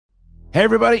Hey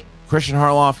everybody, Christian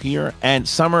Harloff here, and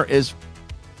summer is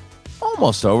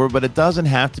almost over, but it doesn't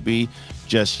have to be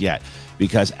just yet,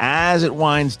 because as it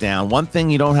winds down, one thing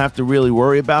you don't have to really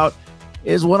worry about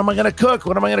is what am I going to cook?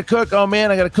 What am I going to cook? Oh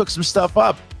man, I got to cook some stuff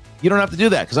up. You don't have to do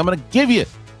that, because I'm going to give you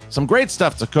some great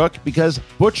stuff to cook, because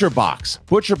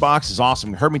ButcherBox is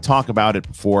awesome. You heard me talk about it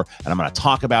before, and I'm going to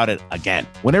talk about it again.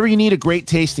 Whenever you need a great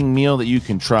tasting meal that you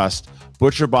can trust,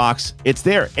 ButcherBox, it's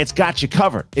there. It's got you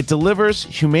covered. It delivers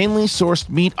humanely sourced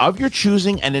meat of your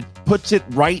choosing, and it puts it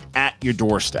right at your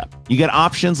doorstep. You get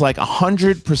options like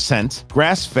 100%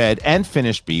 grass-fed and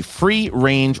finished beef,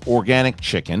 free-range organic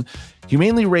chicken,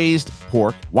 humanely raised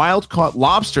pork, wild-caught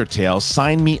lobster tails,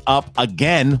 sign me up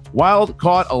again,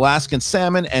 wild-caught Alaskan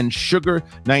salmon, and sugar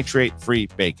nitrate-free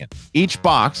bacon. Each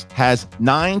box has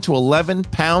 9 to 11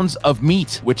 pounds of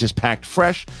meat, which is packed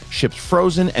fresh, shipped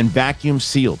frozen, and vacuum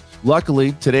sealed.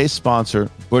 Luckily, today's sponsor,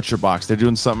 ButcherBox, they're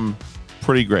doing something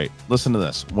pretty great. Listen to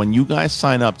this. When you guys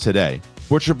sign up today,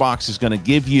 ButcherBox is going to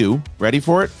give you, ready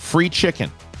for it, free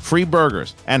chicken, free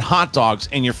burgers, and hot dogs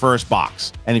in your first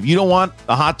box. And if you don't want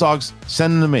the hot dogs,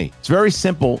 send them to me. It's very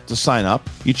simple to sign up.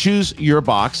 You choose your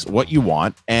box, what you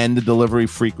want, and the delivery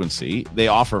frequency. They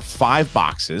offer 5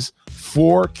 boxes,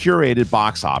 4 curated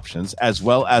box options, as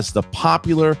well as the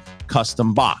popular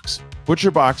custom box.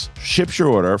 ButcherBox ships your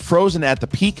order frozen at the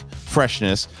peak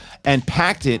freshness and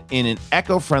packed it in an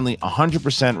eco-friendly 100%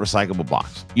 recyclable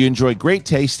box. You enjoy great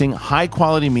tasting,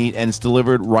 high-quality meat, and it's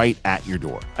delivered right at your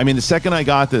door. I mean, the second I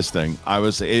got this thing,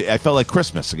 I felt like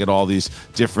Christmas. I get all these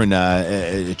different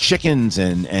chickens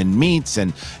and meats,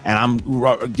 and I'm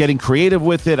getting creative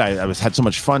with it. I had so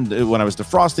much fun when I was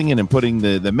defrosting it and putting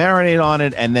the marinade on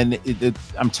it, and then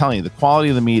I'm telling you, the quality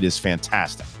of the meat is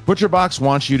fantastic. ButcherBox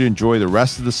wants you to enjoy the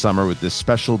rest of the summer with this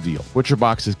special deal.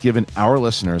 ButcherBox has given our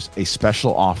listeners a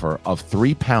special offer of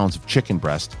 3 pounds of chicken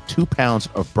breast, 2 pounds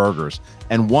of burgers,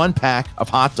 and 1 pack of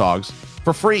hot dogs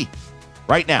for free.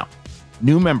 Right now,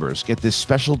 new members get this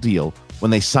special deal when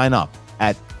they sign up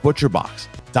at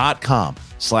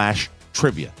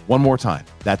butcherbox.com/trivia. One more time.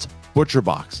 That's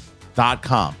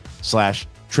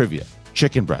butcherbox.com/trivia.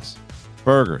 Chicken breast,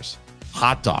 burgers,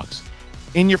 hot dogs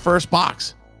in your first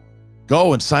box.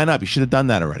 Go and sign up. You should have done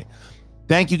that already.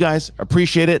 Thank you, guys.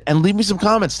 Appreciate it. And leave me some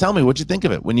comments. Tell me what you think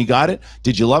of it. When you got it,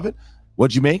 did you love it?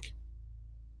 What'd you make?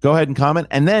 Go ahead and comment.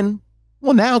 And then,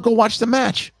 well, now go watch the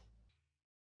match.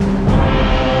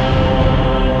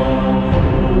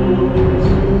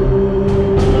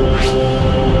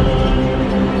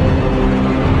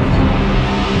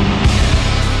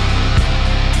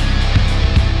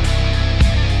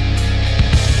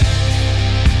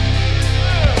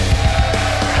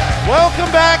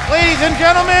 Welcome back, ladies and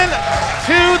gentlemen,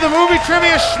 to the movie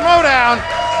trivia Schmoedown.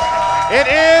 It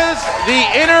is the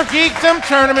InnerGeekdom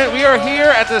Tournament. We are here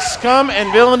at the Scum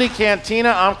and Villainy Cantina.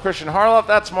 I'm Christian Harloff.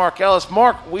 That's Mark Ellis.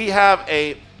 Mark, we have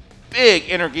a big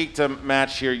InnerGeekdom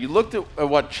match here. You looked at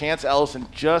what Chance Ellison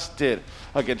just did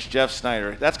against Jeff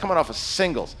Snyder. That's coming off of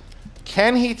singles.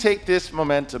 Can he take this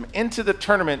momentum into the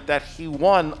tournament that he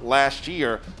won last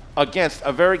year against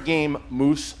a very game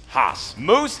Moose Haas?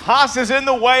 Moose Haas is in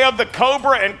the way of the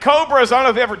Cobra, and Cobras, I don't know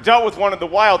if you've ever dealt with one in the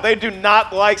wild, they do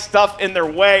not like stuff in their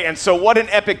way, and so what an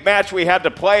epic match we had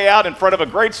to play out in front of a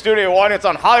great studio audience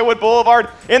on Hollywood Boulevard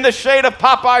in the shade of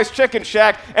Popeye's Chicken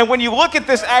Shack. And when you look at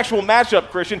this actual matchup,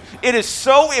 Christian, it is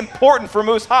so important for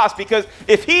Moose Haas, because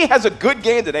if he has a good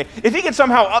game today, if he can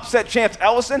somehow upset Chance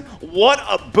Ellison, what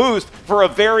a boost for a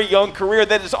very young career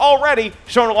that has already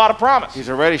shown a lot of promise. He's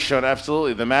already shown,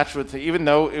 absolutely. The match with, even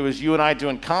though it was you and I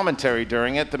doing commentary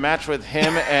during it, the match with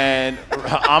him and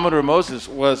Amadou Moses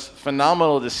was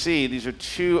phenomenal to see. These are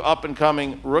 2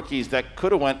 up-and-coming rookies that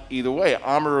could have went either way.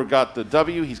 Amadou got the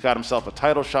W. He's got himself a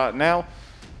title shot now.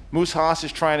 Moose Haas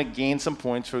is trying to gain some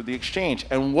points for the exchange.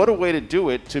 And what a way to do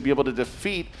it, to be able to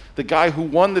defeat the guy who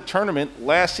won the tournament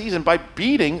last season by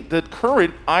beating the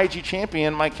current IG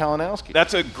champion, Mike Kalinowski.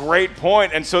 That's a great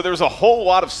point. And so there's a whole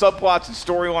lot of subplots and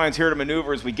storylines here to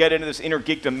maneuver as we get into this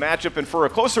InnerGeekdom matchup. And for a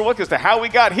closer look as to how we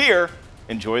got here,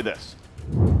 enjoy this.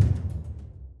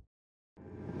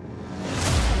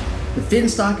 The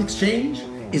Finstock Exchange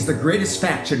is the greatest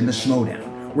faction in the Schmoedown.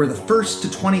 We're the first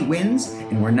to 20 wins,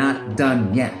 and we're not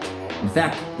done yet. In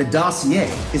fact, the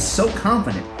dossier is so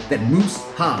confident that Moose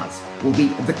Haas will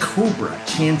beat the Cobra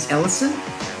Chance Ellison,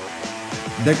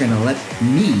 they're gonna let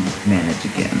me manage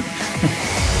again.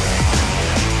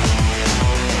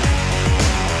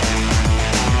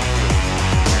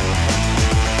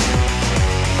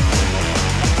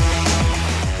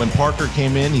 When Parker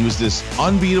came in, he was this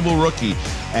unbeatable rookie,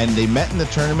 and they met in the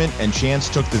tournament, and Chance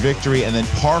took the victory, and then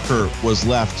Parker was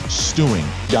left stewing.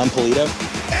 John Polito.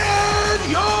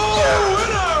 And yo!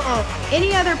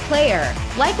 Any other player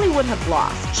likely would have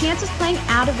lost. Chance is playing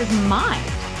out of his mind.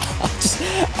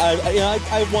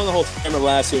 I won the whole tournament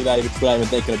last year without even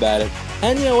thinking about it.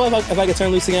 And you know what? If I could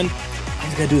turn loose again, I'm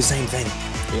just gonna do the same thing.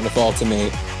 You're gonna fall to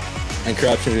me, and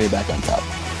corruption's gonna be back on top.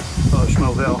 Oh,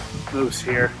 Schmoeville, Moose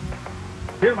here.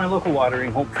 Here at my local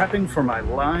watering hole, prepping for my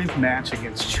live match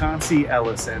against Chance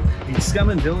Ellison. The Scum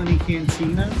and Villainy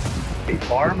Cantina, a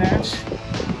bar match,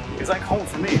 is like home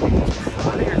for me.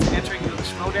 Prior to entering into the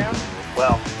Schmoedown,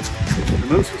 well, the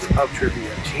Moose was a pub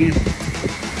trivia champion.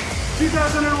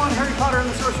 2001 Harry Potter and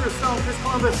the Sorcerer's Stone, Chris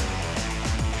Columbus.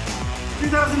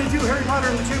 2002 Harry Potter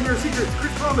and the Chamber of Secrets,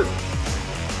 Chris Columbus.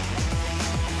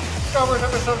 Star Wars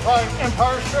Episode 5,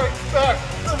 Empire Strikes Back,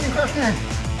 Irving Kirchner.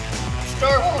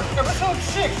 Star Wars Episode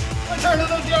 6, Return of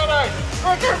the Jedi,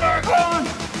 Richard Marcon!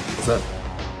 What's up?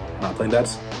 Not playing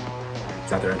darts?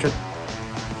 Is that their entrance?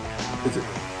 Is it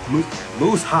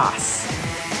Moose Haas?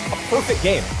 A perfect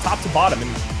game, top to bottom.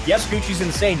 And yes, Gucci's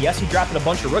insane. Yes, he drafted a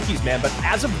bunch of rookies, man. But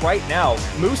as of right now,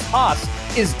 Moose Haas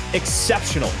is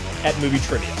exceptional at movie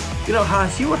trivia. You know,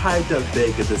 Haas, you were hyped up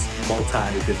big as this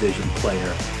multi-division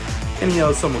player. And you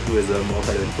know, someone who is a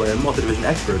multi-division player, a multi-division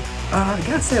expert, I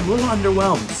gotta say I'm a little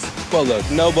underwhelmed. Well, look,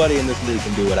 nobody in this league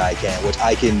can do what I can, which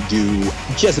I can do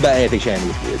just about anything Shannon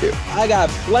needs me to do. I got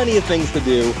plenty of things to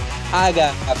do. I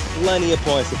got plenty of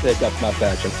points to pick up my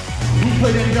faction. You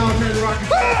played any Dollar in the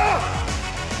Rocket?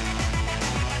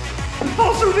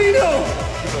 Also Vito!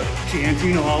 Chance,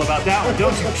 you know all about that one,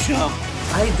 don't you, chum?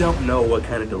 I don't know what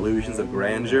kind of delusions of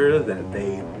grandeur that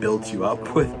they built you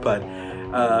up with, but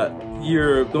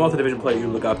you're the multi-division player you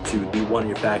look up to, the one in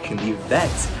your faction, the vet.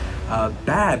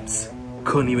 Babs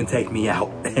couldn't even take me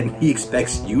out, and he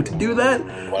expects you to do that?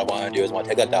 What I want to do is I want to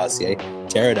take that dossier,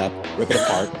 tear it up, rip it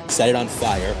apart, set it on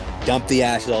fire, dump the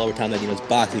ashes all over Tom Ladino's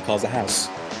box he calls a house.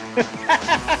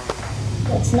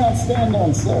 Let's not stand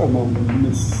on ceremony,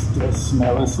 Mr.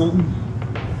 Smellison.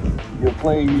 You're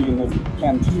playing me in the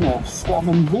cantina of Scum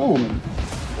and Villainy.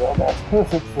 Well, that's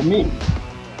perfect for me.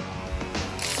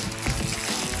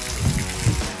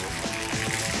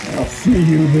 I'll see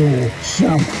you there,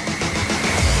 chump.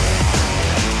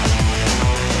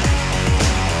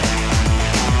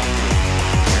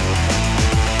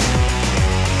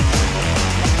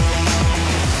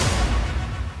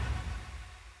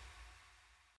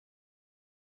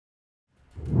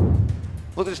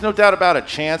 Look, there's no doubt about it.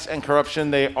 Chance and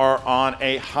Corruption, they are on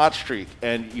a hot streak.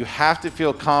 And you have to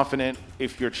feel confident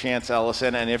if you're Chance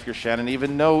Ellison and if you're Shannon.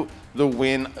 Even though the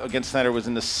win against Snyder was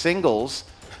in the singles,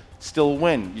 still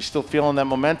win. You're still feeling that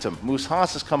momentum. Moose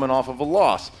Haas is coming off of a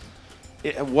loss.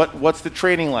 What's the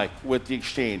training like with the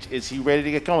exchange? Is he ready to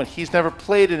get going? He's never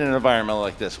played in an environment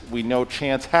like this. We know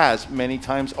Chance has many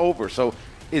times over. So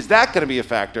is that going to be a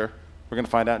factor? We're going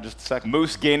to find out in just a second.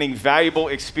 Moose gaining valuable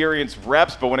experience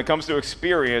reps, but when it comes to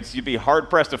experience, you'd be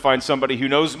hard-pressed to find somebody who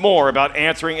knows more about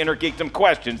answering InnerGeekdom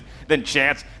questions than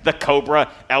Chance, the Cobra,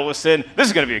 Ellison. This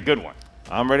is going to be a good one.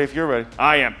 I'm ready if you're ready.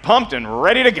 I am pumped and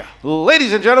ready to go.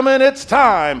 Ladies and gentlemen, it's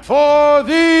time for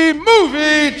the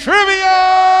Movie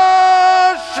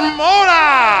Trivia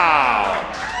Schmoedown!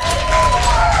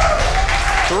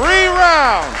 3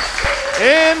 rounds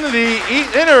in the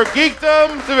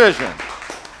InnerGeekdom division.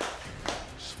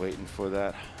 Waiting for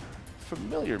that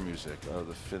familiar music of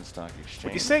the Finstock exchange.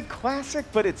 Would you say classic,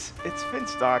 but it's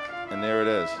Finstock. And there it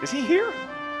is. Is he here?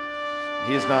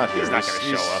 He is not here. He's not going to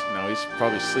show up. No, he's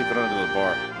probably sleeping under the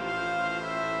bar.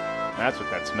 That's what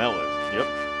that smell is. Yep.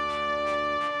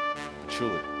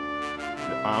 Truly.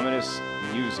 The ominous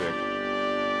music.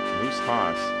 Moose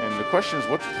Haas. And the question is,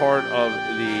 what part of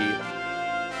the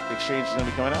exchange is going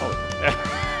to be coming out with?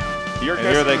 Your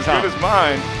guess is as good as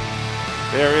mine.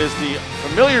 There is the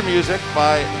familiar music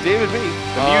by David B.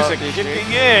 The music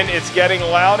kicking in. It's getting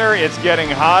louder. It's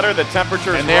getting hotter. The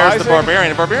temperature is rising. And there's the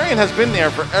Barbarian. The Barbarian has been there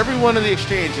for every one of the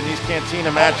exchange in these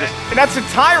Cantina matches. And that's the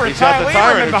Tyrant. He's got the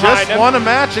Tyrant who just won a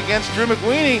match against Drew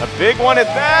McWeeny. A big one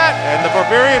at that. And the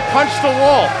Barbarian punched the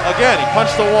wall. Again, he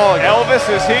punched the wall again.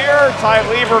 Elvis is here. Ty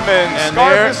Lieberman's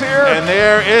scarf is here. And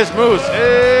there is Moose.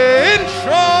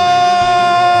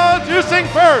 Introducing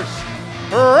first,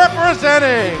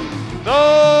 representing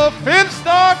the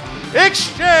Finstock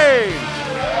Exchange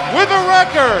with a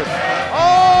record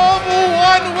of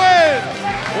 1 win,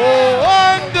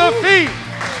 1 defeat.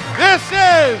 This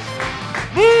is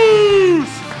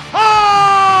Moose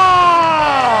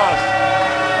Haas.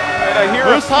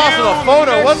 Moose Haas with a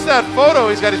photo. What's that photo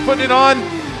he's got? He's putting it on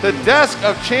the desk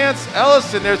of Chance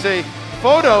Ellison. There's a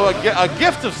photo, a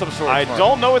gift of some sort. I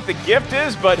don't know what the gift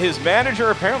is, but his manager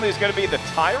apparently is going to be the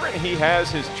Tyrant. He has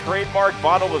his trademark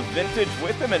bottle of vintage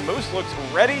with him, and Moose looks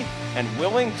ready and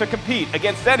willing to compete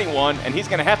against anyone, and he's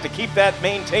going to have to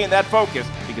maintain that focus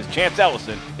because Chance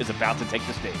Ellison is about to take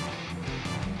the stage.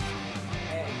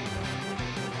 Hey,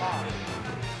 come on.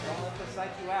 Don't let this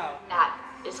psych you out. That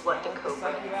is what the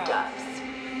Cobra does.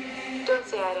 Don't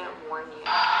say I didn't warn you.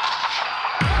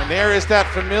 And there is that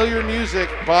familiar music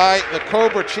by the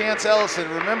Cobra, Chance Ellison.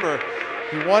 Remember,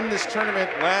 he won this tournament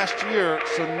last year,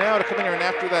 so now to come in here and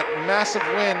after that massive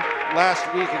win last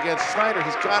week against Snyder,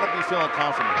 he's got to be feeling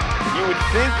confident. You would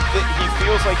think that he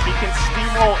feels like he can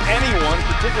steamroll anyone,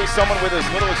 particularly someone with as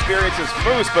little experience as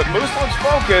Moose, but Moose looks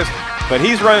focused, but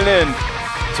he's running in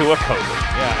to a Cobra.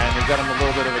 Yeah, and we got him a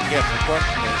little bit of a gift. The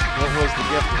question is, what was the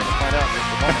gift? We're going to find out in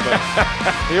just a moment. But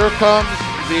here comes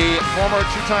the former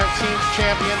two-time teams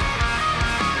champion,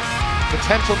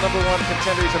 potential #1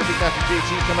 contender. He's at a big match with JT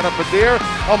coming up. But there,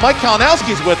 Mike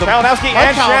Kalinowski's with him. Kalinowski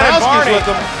and Shannon Barney. with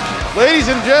him. Ladies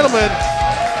and gentlemen,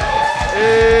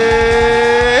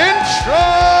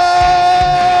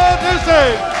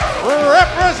 introducing,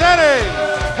 representing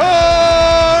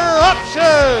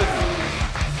Corruption,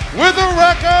 with a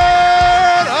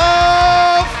record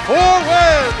of 4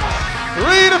 wins,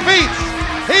 3 defeats.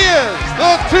 He is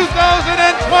the 2020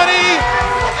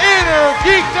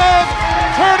 InnerGeekdom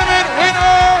Tournament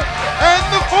winner and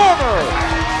the former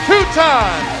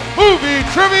 2-time movie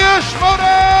trivia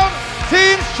Schmoedown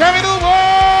Teams Champion of the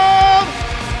World,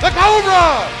 the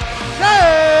Cobra, Chance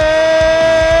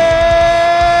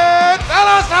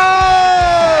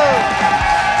Ellison!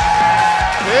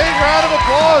 Big round of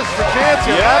applause for Chance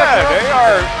here. Yeah,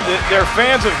 they're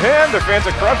fans of him, they're fans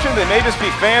of Corruption, they may just be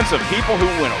fans of people who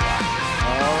win a lot.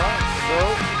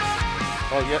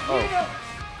 All right, so,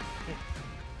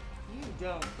 You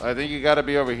don't. I think you got to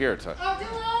be over here, Ty. Oh, do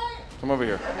I? Come over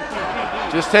here.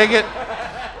 Just take it.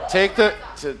 Take the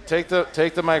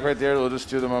mic right there. We'll just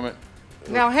do the moment.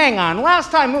 Now hang on.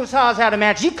 Last time Moose Haas had a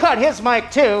match, you cut his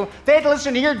mic too. They had to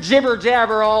listen to your jibber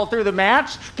jabber all through the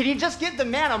match. Can you just give the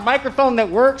man a microphone that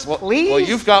works, please? Well,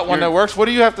 you've got one that works. What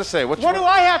do you have to say? What do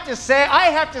I have to say? I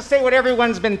have to say what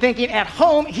everyone's been thinking at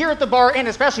home, here at the bar, and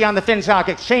especially on the Finstock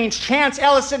Exchange. Chance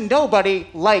Ellison, nobody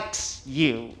likes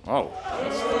you. Oh.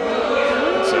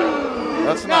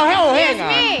 That's no, not. Hang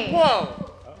on. Me. Whoa.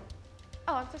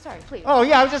 Oh, I'm so sorry. Please. Oh,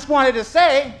 yeah, I just wanted to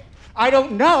say, I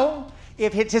don't know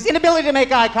if it's his inability to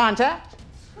make eye contact.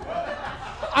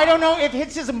 I don't know if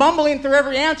it's his mumbling through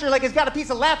every answer like he's got a piece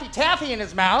of Laffy Taffy in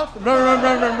his mouth. And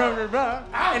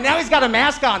now he's got a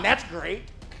mask on. That's great.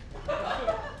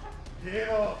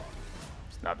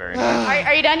 It's not very nice.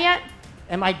 Are you done yet?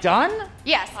 Am I done?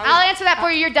 Yes, I'll answer that for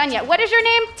you. You're done yet. What is your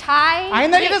name? Ty?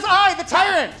 It is I, the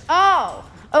Tyrant. Oh.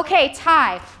 Okay,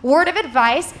 Ty, word of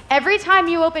advice, every time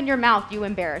you open your mouth, you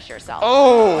embarrass yourself.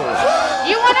 Oh!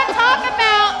 You want to talk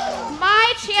about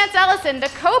my Chance Ellison, the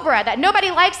Cobra, that nobody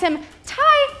likes him.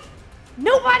 Ty,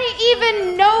 nobody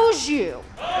even knows you.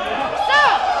 So,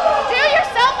 do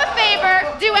yourself a favor,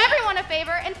 do everyone a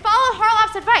favor, and follow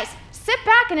Harloff's advice. Sit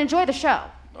back and enjoy the show.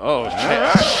 Oh,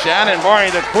 Shannon Barney,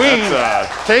 the queen,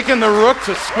 taking the rook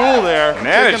to school there.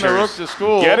 Taking the rook to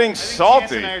school. Getting salty.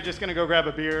 Chance and I are just going to go grab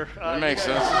a beer. That makes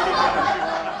sense.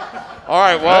 All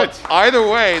right, well, either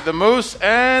way, the Moose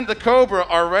and the Cobra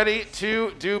are ready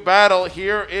to do battle.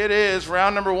 Here it is,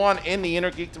 round #1 in the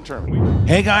InnerGeekdom Tournament.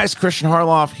 Hey guys, Christian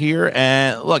Harloff here.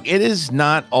 And look, it is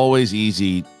not always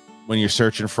easy when you're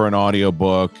searching for an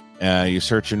audiobook, you're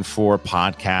searching for a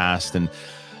podcast, and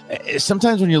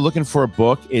sometimes when you're looking for a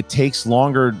book, it takes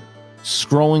longer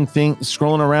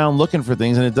scrolling around looking for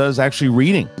things than it does actually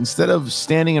reading. Instead of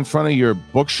standing in front of your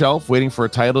bookshelf waiting for a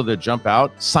title to jump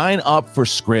out, sign up for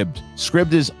Scribd.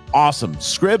 Scribd is awesome.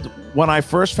 Scribd, when I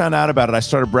first found out about it, I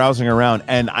started browsing around,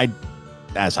 and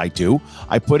as I do,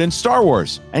 I put in Star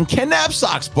Wars, and Ken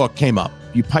Knapsack's book came up.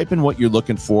 You pipe in what you're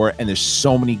looking for, and there's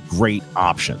so many great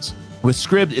options. With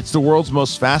Scribd, it's the world's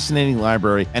most fascinating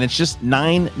library, and it's just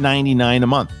 $9.99 a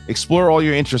month. Explore all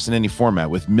your interests in any format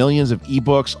with millions of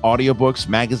ebooks, audiobooks,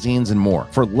 magazines, and more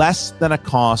for less than a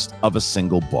cost of a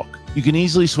single book. You can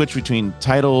easily switch between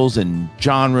titles and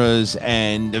genres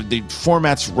and the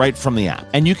formats right from the app.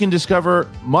 And you can discover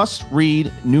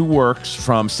must-read new works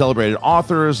from celebrated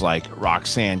authors like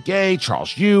Roxane Gay,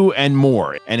 Charles Yu, and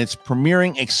more. And it's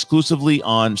premiering exclusively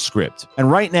on Scribd. And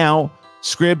right now,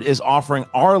 Scribd is offering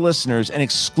our listeners an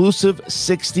exclusive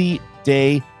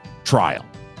 60-day trial.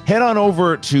 Head on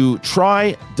over to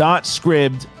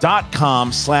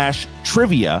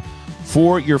try.scribd.com/trivia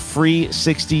for your free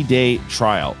 60-day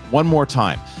trial. One more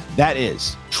time. That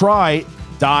is try.scribd.com/trivia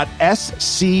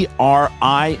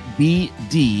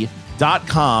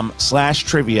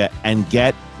chance.scribd.com/trivia and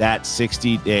get that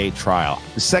 60-day trial.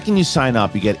 The second you sign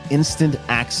up, you get instant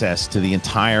access to the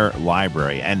entire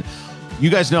library. And you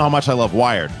guys know how much I love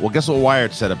Wired. Well, guess what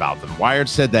Wired said about them? Wired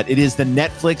said that it is the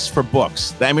Netflix for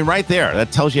books. I mean, right there,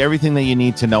 that tells you everything that you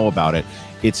need to know about it.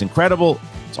 It's incredible.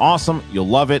 It's awesome. You'll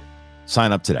love it.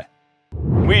 Sign up today.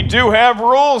 We do have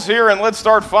rules here, and let's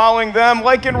start following them.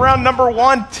 Like in round number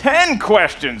 1, 10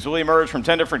 questions will emerge from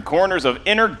 10 different corners of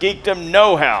Inner Geekdom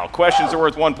know-how. Questions are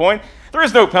worth 1 point. There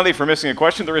is no penalty for missing a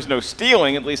question. There is no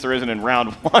stealing. At least there isn't in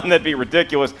round 1. That'd be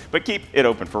ridiculous, but keep it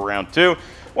open for round 2.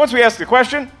 Once we ask the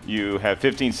question, you have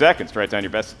 15 seconds to write down your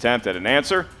best attempt at an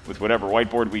answer with whatever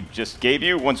whiteboard we just gave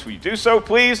you. Once we do so,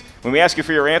 please, when we ask you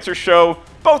for your answer, show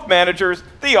both managers,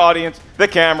 the audience, the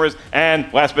cameras, and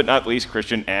last but not least,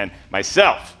 Christian and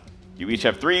myself. You each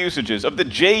have 3 usages of the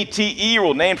JTE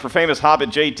rule, named for famous Hobbit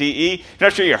JTE. If you're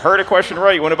not sure you heard a question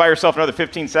right, you want to buy yourself another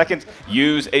 15 seconds,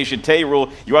 use a jeté rule.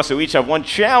 You also each have 1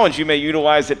 challenge you may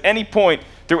utilize at any point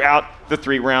throughout the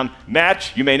 3-round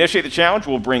match. You may initiate the challenge.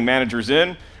 We'll bring managers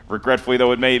in, regretfully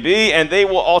though it may be, and they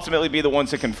will ultimately be the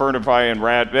ones that can verify and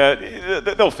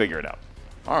they'll figure it out.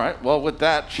 All right. Well, with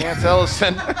that, Chance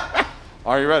Ellison,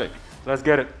 are you ready? Let's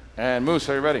get it. And Moose,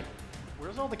 are you ready?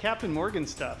 Where's all the Captain Morgan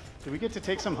stuff? Do we get to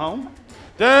take some home?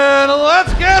 Then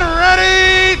let's get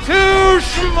ready to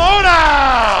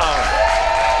Schmoedown!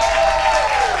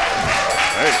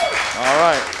 All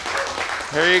right.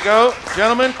 Here you go.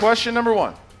 Gentlemen, question number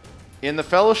 1. In the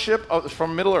Fellowship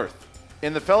from Middle-earth,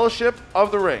 in the Fellowship of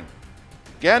the Ring,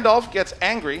 Gandalf gets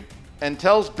angry and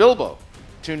tells Bilbo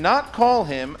to not call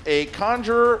him a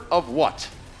conjurer of what?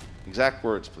 Exact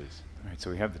words, please. All right,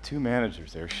 so we have the 2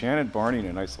 managers there. Shannon Barney in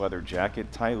a nice leather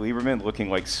jacket. Ty Lieberman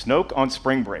looking like Snoke on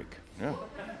spring break. Yeah.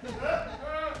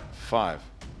 5,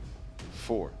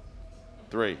 4,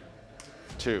 3,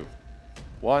 2,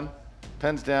 1.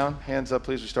 Pens down, hands up,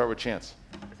 please. We start with Chance.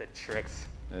 I said tricks.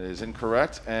 That is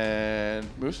incorrect. And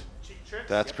Moose? Cheap tricks?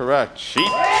 That's correct. Cheap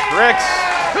tricks.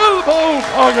 Bilbo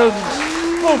Baggins.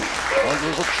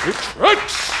 Cheap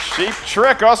tricks. Cheap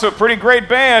Trick, also a pretty great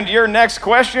band. Your next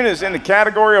question is in the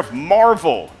category of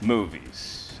Marvel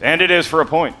movies, and it is for a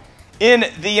point. In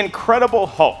The Incredible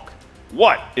Hulk,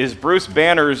 what is Bruce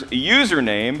Banner's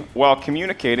username while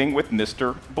communicating with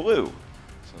Mr. Blue?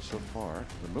 So far,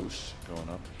 the Moose going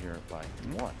up here by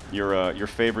 1. Your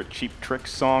favorite Cheap Trick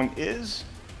song is?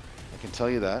 I can tell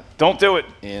you that. Don't do it.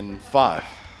 In 5,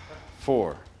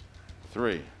 4,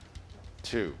 3,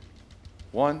 2,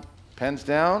 1. Pens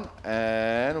down,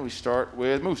 and we start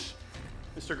with Moose.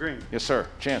 Mr. Green. Yes, sir.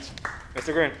 Chance.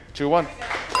 Mr. Green. 2-1.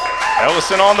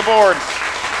 Ellison on the board.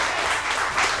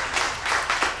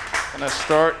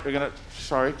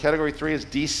 Category 3 is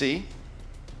DC.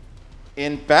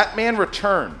 In Batman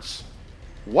Returns,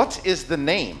 what is the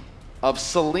name of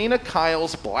Selena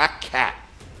Kyle's black cat?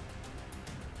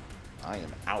 I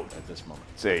am out at this moment.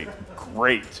 It's a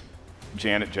great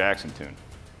Janet Jackson tune.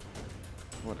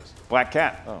 What is it? Black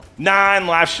Cat. Oh. 9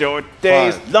 life short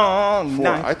days 5, long. 4.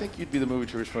 9. I think you'd be the movie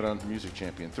Tourist Schmoedown music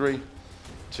champion. 3,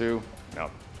 2,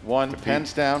 No. 1.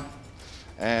 Pens down,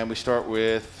 and we start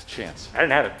with Chance. I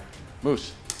didn't have it.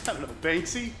 Moose. I don't know,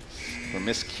 Banksy? For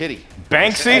Miss Kitty.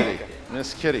 Banksy?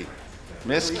 Miss Kitty.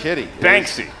 Miss Kitty.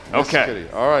 Banksy. Miss Okay. Kitty.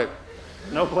 All right.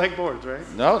 No blank boards, right?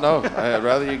 No. I'd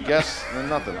rather you guess than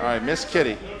nothing. All right, Miss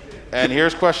Kitty. And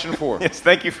here's question 4. Yes,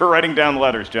 thank you for writing down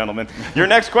letters, gentlemen. Your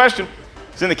next question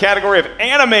is in the category of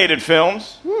animated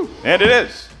films, and it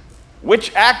is,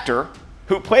 which actor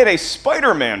who played a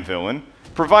Spider-Man villain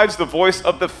provides the voice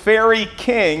of the Fairy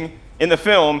King in the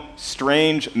film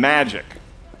Strange Magic?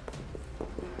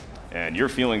 And your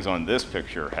feelings on this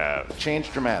picture have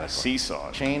Changed dramatically.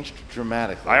 seesawed. Changed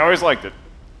dramatically. I always liked it.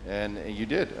 And you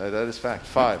did. That is fact.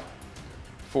 5,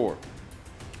 4,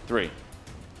 3,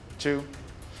 2,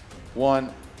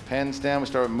 1. Pens down. We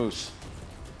start with Moose.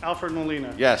 Alfred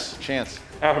Molina. Yes. Chance.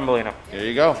 Alfred Molina. There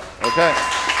you go. Okay.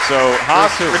 So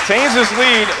Haas Two. retains his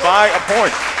lead by a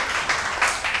point.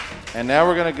 And now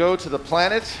we're going to go to the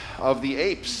planet of the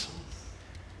apes.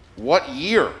 What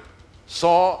year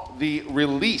saw the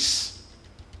release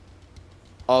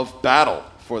of Battle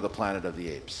for the Planet of the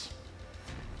Apes?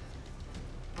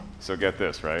 So get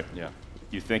this, right? Yeah.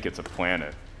 You think it's a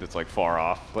planet that's like far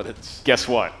off, But it's... guess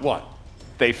what? What?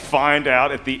 They find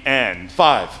out at the end.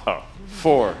 5, Oh.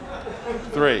 4,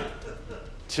 3,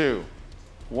 2,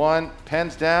 1.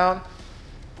 Pens down.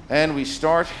 And we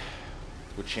start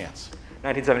with Chance.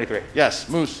 1973. Yes,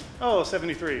 Moose. Oh,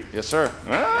 73. Yes, sir.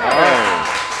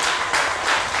 Oh.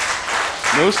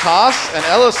 Moose Haas and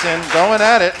Ellison going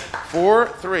at it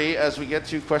 4-3 as we get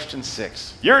to question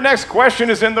 6. Your next question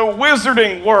is in the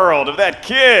wizarding world of that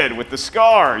kid with the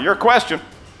scar. Your question,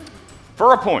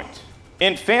 for a point.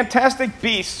 In Fantastic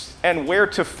Beasts and Where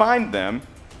to Find Them,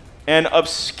 an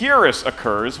obscurus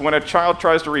occurs when a child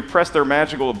tries to repress their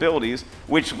magical abilities,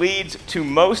 which leads to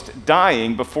most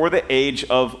dying before the age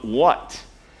of what?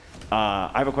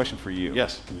 I have a question for you.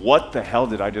 Yes. What the hell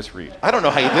did I just read? I don't know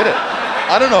how you did it.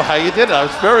 I don't know how you did it. I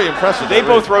was very impressed with They that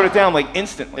both read. wrote it down like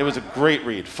instantly. It was a great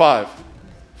read. 5,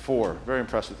 4. Very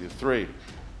impressed with you. 3,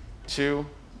 2,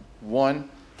 1.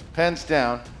 Pens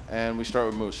down, and we start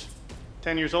with Moose.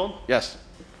 10 years old? Yes.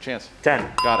 Chance.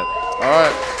 10. Got it. All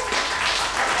right.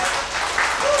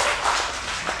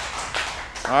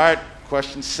 All right.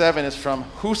 Question 7 is from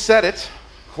Who Said It?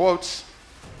 Quotes.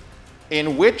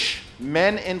 In which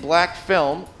Men in Black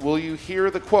film will you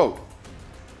hear the quote?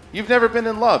 You've never been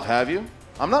in love, have you?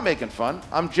 I'm not making fun.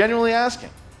 I'm genuinely asking.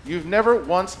 You've never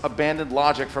once abandoned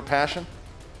logic for passion?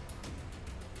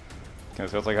 Kind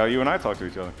of sounds like how you and I talk to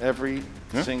each other. Every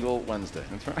single Wednesday.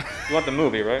 That's right. You want the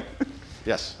movie, right?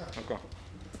 Yes. Okay.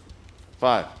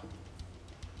 5,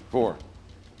 4,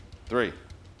 3,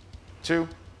 2,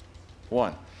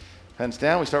 1. Pens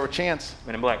down. We start with Chance.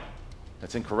 Men in Black.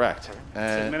 That's incorrect. Is it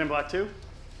And Men in Black 2?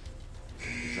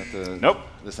 is that the, Nope.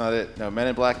 That's not it. No, Men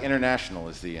in Black International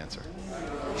is the answer.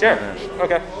 Sure.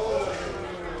 Okay.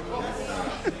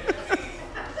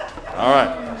 All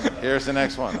right. Here's the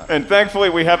next one. And thankfully,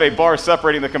 we have a bar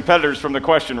separating the competitors from the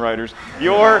question writers.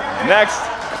 Your next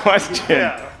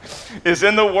question is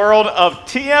in the world of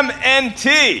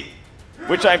TMNT,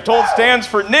 which I'm told stands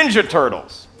for Ninja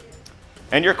Turtles.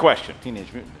 And your question.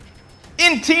 Teenage Mutant.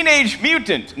 In Teenage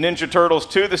Mutant Ninja Turtles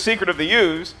 2, The Secret of the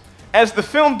Ooze, as the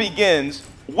film begins,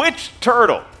 which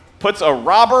turtle puts a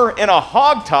robber in a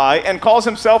hog tie and calls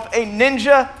himself a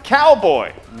ninja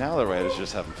cowboy? Now the writer's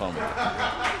just having fun with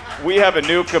it. We have a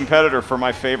new competitor for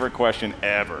my favorite question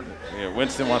ever. Yeah,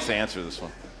 Winston wants to answer this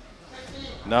one.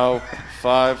 No.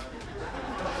 5,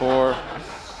 4,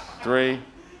 3,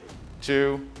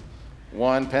 2,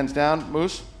 1. Pens down.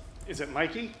 Moose? Is it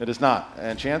Mikey? It is not.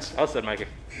 And Chance? I said Mikey.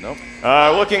 Nope.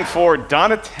 Looking for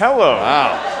Donatello.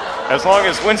 Wow. As long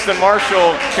as Winston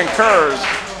Marshall concurs.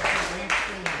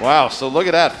 Wow. So look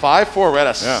at that. 5-4. We're at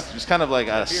a just kind of like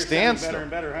a standstill. Better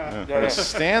and better, huh? We're at a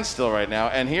standstill right now.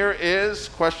 And here is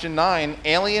question 9.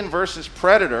 Alien versus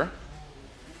Predator.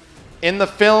 In the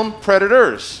film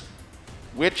Predators,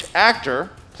 which actor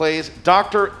plays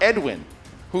Dr. Edwin,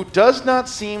 who does not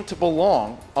seem to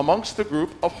belong amongst the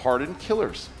group of hardened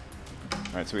killers?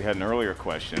 All right, so we had an earlier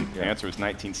question. The answer was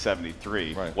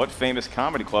 1973. Right. What famous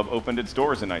comedy club opened its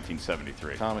doors in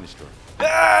 1973? Comedy Store.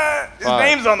 His 5,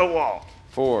 name's on the wall.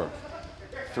 4,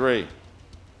 3,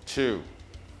 2,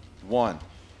 1.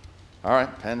 All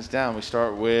right, pens down. We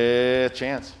start with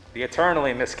Chance. The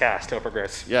eternally miscast Topher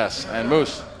Grace. Yes, and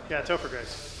Moose. Yeah, Topher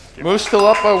Grace. Moose still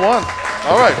up by 1.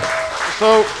 All right,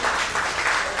 so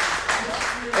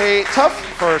a tough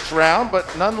first round,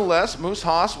 but nonetheless, Moose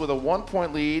Haas with a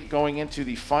 1-point lead going into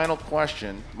the final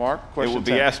question. Mark, It question will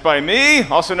be 10. asked by me,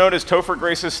 also known as Topher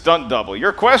Grace's stunt double.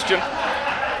 Your question.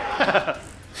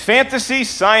 Fantasy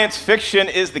science fiction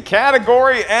is the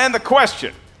category and the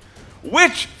question.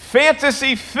 Which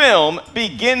fantasy film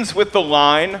begins with the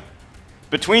line,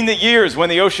 between the years when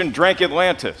the ocean drank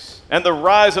Atlantis and the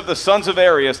rise of the sons of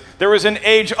Ares, there was an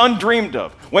age undreamed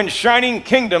of when shining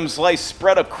kingdoms lay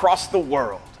spread across the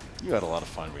world. You had a lot of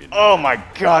fun reading. Oh my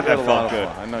God, You had that a lot felt of good.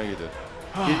 fun. I know you did.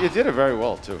 You did it very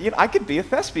well, too. I could be a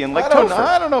thespian like I don't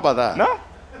Topher. know about that. No?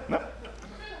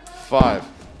 5,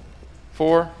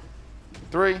 4,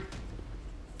 3,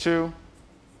 2,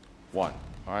 1.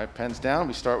 All right, pens down.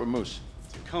 We start with Moose.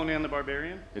 Conan the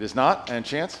Barbarian? It is not. And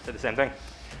Chance? Said the same thing.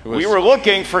 We were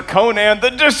looking for Conan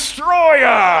the Destroyer.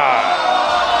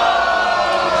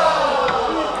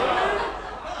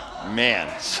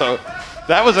 Man, so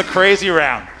that was a crazy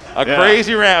round.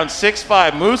 Crazy round.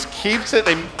 6-5. Moose keeps it.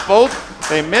 They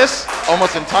miss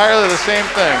almost entirely the same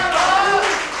thing.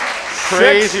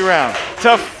 Crazy round.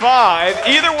 6-5.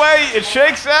 Either way, it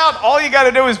shakes out. All you got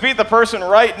to do is beat the person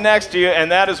right next to you,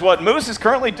 and that is what Moose is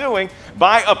currently doing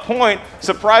by a point,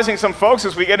 surprising some folks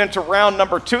as we get into round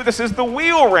number 2. This is the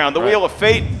wheel round, the wheel of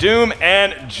fate, doom,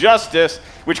 and justice,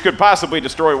 which could possibly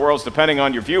destroy worlds depending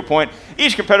on your viewpoint.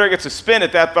 Each competitor gets a spin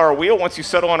at that bar wheel. Once you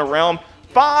settle on a realm,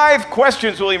 5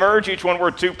 questions will emerge, each one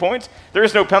worth 2 points. There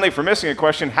is no penalty for missing a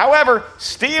question. However,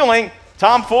 stealing,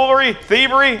 tomfoolery,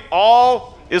 thievery,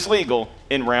 all is legal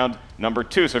in round number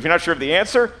 2. So if you're not sure of the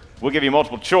answer, we'll give you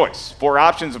multiple choice. 4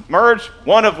 options emerge,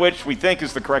 one of which we think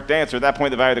is the correct answer. At that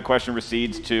point, the value of the question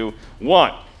recedes to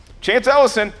 1. Chance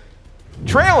Ellison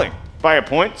trailing By a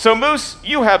point. So, Moose,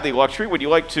 you have the luxury. Would you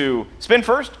like to spin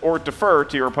first or defer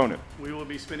to your opponent? We will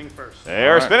be spinning first.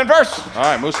 They're spinning first. All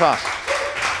right, Moose Haas.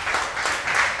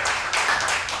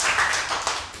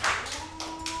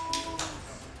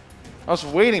 I was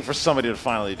waiting for somebody to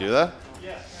finally do that.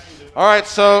 All right,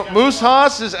 so Moose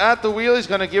Haas is at the wheel. He's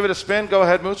going to give it a spin. Go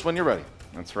ahead, Moose, when you're ready.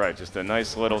 That's right. Just a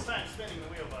nice little.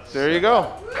 There you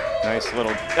go. Nice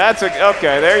little. That's a.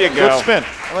 Okay, there you go. Good spin.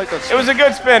 I like that spin. It was a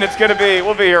good spin. It's going to be.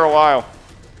 We'll be here a while.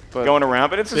 But going around,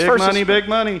 but it's his Big first. money, big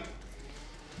money.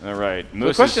 All right.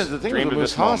 The question, the thing with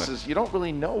Moose Haas is you don't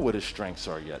really know what his strengths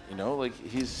are yet. You know, like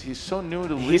he's so new to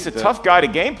the league. He's a tough guy to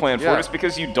game plan for us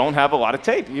because you don't have a lot of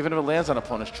tape. Even if it lands on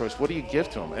opponent's choice, what do you give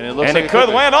to him? And it looks and like it could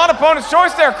land on opponent's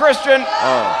choice there, Christian.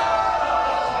 Oh.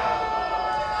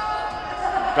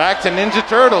 Back to Ninja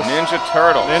Turtles. Ninja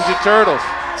Turtles. Ninja Turtles.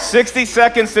 60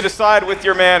 seconds to decide with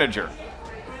your manager.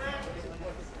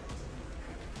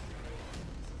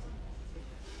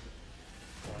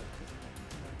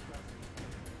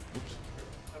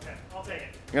 Okay, I'll take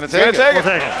it. You're going to take it? We'll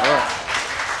take it.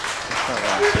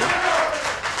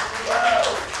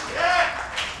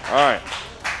 All right.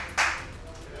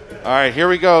 All right, here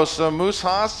we go. So Moose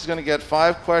Haas is going to get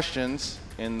 5 questions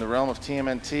in the realm of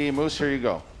TMNT. Moose, here you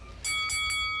go.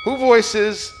 Who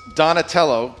voices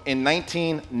Donatello in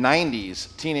 1990's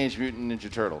Teenage Mutant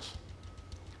Ninja Turtles?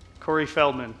 Corey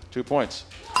Feldman. 2 points.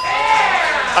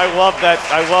 I love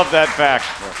that fact.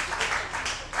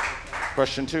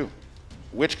 Question 2.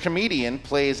 Which comedian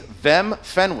plays Vem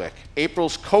Fenwick,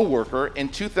 April's co-worker in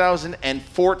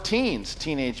 2014's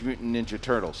Teenage Mutant Ninja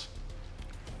Turtles?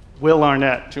 Will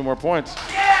Arnett. 2 more points.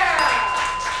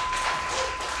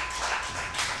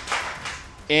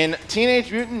 In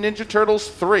Teenage Mutant Ninja Turtles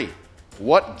 3,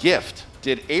 what gift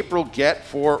did April get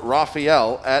for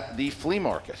Raphael at the flea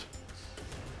market?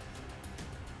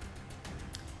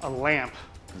 A lamp.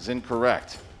 Is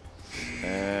incorrect.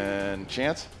 And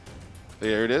Chance?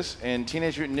 There it is. In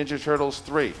Teenage Mutant Ninja Turtles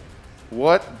 3,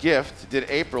 what gift did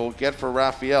April get for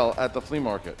Raphael at the flea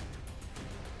market?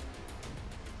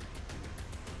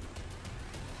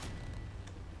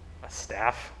 A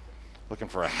staff. Looking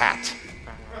for a hat.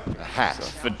 A hat. So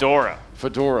fedora.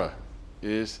 Fedora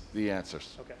is the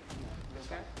answers. Okay.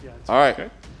 Yeah, All right. Okay.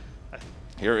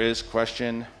 Here is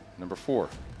question number 4.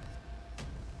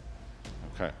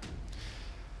 Okay.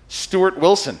 Stuart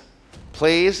Wilson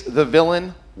plays the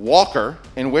villain Walker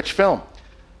in which film?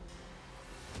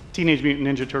 Teenage Mutant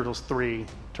Ninja Turtles 3,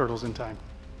 Turtles in Time.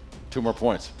 2 more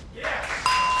points.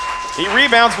 He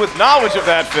rebounds with knowledge of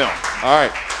that film. All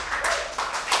right.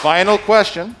 Final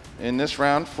question in this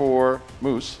round for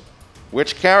Moose.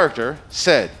 Which character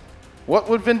said, "What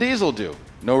would Vin Diesel do?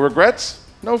 No regrets,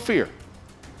 no fear"?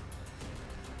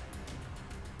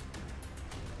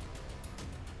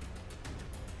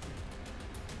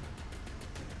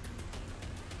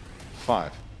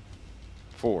 Five,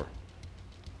 4,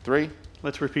 3.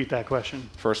 Let's repeat that question.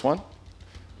 First one.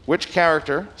 Which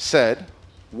character said,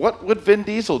 "What would Vin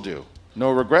Diesel do?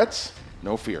 No regrets,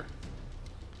 no fear"?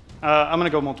 I'm going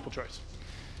to go multiple choice.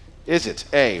 Is it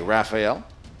A, Raphael,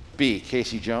 B,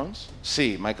 Casey Jones,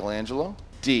 C, Michelangelo,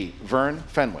 D, Vern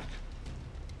Fenwick?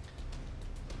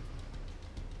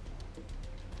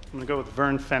 I'm going to go with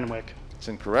Vern Fenwick. It's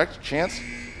incorrect. Chance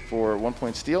for 1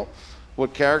 point steal.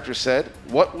 What character said,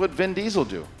 "What would Vin Diesel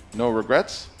do? No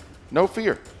regrets, no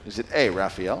fear"? Is it A,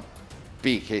 Raphael,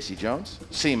 B, Casey Jones,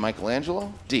 C,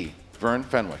 Michelangelo, D, Vern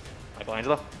Fenwick?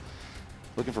 Michelangelo.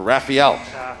 Looking for Raphael.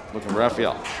 Looking for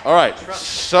Raphael. All right.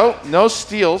 So no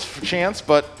steals for Chance,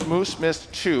 but Moose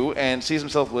missed 2 and sees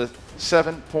himself with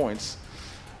 7 points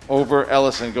over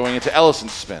Ellison going into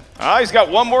Ellison's spin. Ah, he's got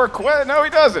one more question. No, he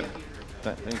doesn't.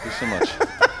 Thank you so much.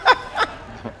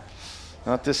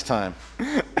 Not this time.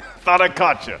 Thought I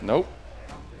caught you. Nope.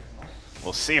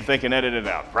 We'll see if they can edit it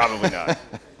out. Probably not.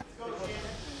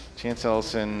 Chance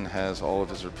Ellison has all of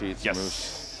his repeats. Yes.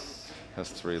 Moose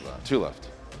has 2 left.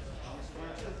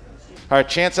 All right,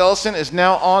 Chance Ellison is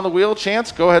now on the wheel.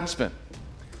 Chance, go ahead and spin.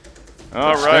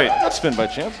 All right. Not spin by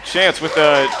Chance. Chance with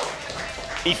the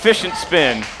efficient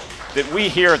spin that we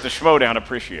here at the Schmoedown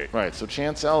appreciate. Right, so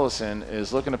Chance Ellison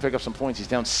is looking to pick up some points. He's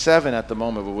down 7 at the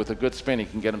moment, but with a good spin, he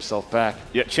can get himself back.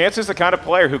 Yeah, Chance is the kind of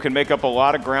player who can make up a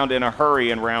lot of ground in a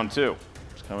hurry in round 2.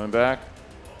 He's coming back.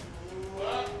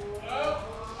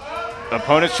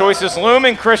 Opponent's choice is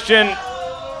looming, Christian.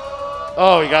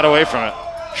 Oh, he got away from it.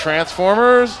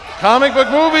 Transformers, comic book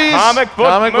movies. Comic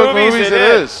book movies it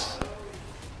is.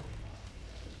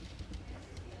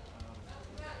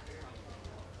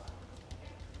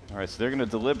 All right, so they're going to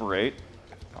deliberate.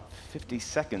 About 50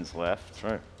 seconds left. That's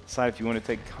right. Decide if you want to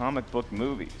take comic book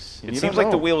movies. It You seems don't like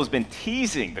the know. wheel has been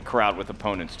teasing the crowd with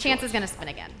opponents. Chance is going to spin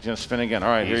again. He's going to spin again. All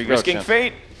right, here He's you go, risking Chance.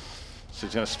 fate. So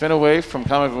he's going to spin away from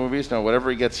comic book movies. Now, whatever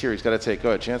he gets here, he's got to take. Go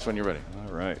ahead, Chance, when you're ready.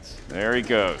 All right, there he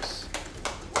goes.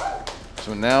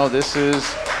 So now this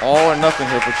is all or nothing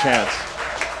here for Chance.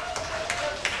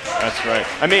 That's right.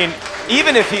 I mean,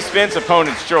 even if he spins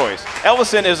opponent's choice,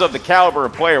 Ellison is of the caliber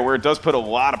of player where it does put a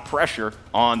lot of pressure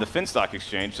on the Finstock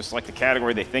exchange, just like the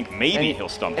category they think maybe he'll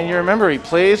stumble. And you remember, he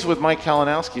plays with Mike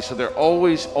Kalinowski, so they're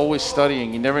always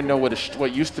studying. You never know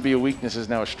what used to be a weakness is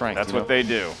now a strength. That's what they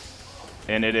do.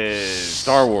 And it is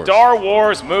Star Wars. Star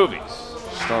Wars movies.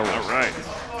 Star Wars. All right.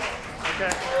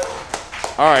 Okay.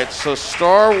 All right, so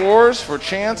Star Wars for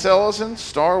Chance Ellison.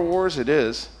 Star Wars it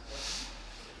is.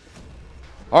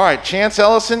 All right, Chance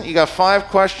Ellison, you got 5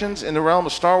 questions in the realm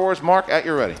of Star Wars. Mark, at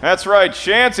your ready. That's right,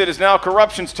 Chance. It is now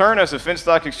Corruption's turn as the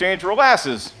Finstock exchange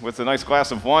relaxes with a nice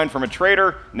glass of wine from a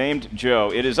trader named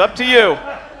Joe. It is up to you.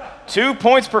 2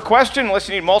 points per question, unless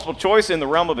you need multiple choice in the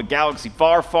realm of a galaxy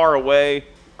far, far away.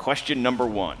 Question number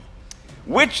 1.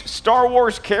 Which Star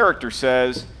Wars character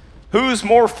says, "Who's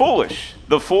more foolish,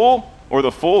 the fool or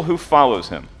the fool who follows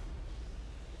him?"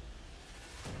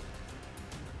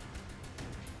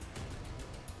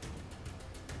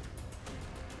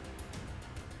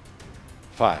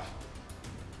 5,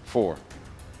 4,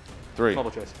 3.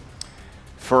 Multiple choice.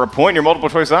 For a point, your multiple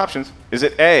choice options. Is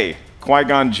it A,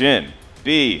 Qui-Gon Jinn,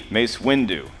 B, Mace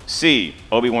Windu, C,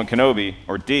 Obi-Wan Kenobi,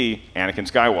 or D, Anakin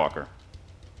Skywalker?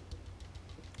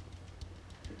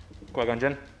 Qui-Gon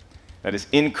Jinn. That is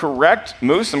incorrect.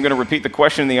 Moose, I'm going to repeat the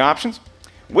question and the options.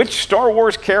 Which Star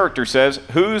Wars character says,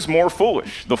 "Who's more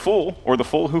foolish, the fool or the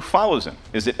fool who follows him?"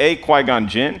 Is it A, Qui-Gon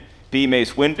Jinn, B,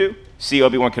 Mace Windu, C,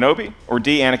 Obi-Wan Kenobi, or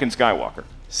D, Anakin Skywalker?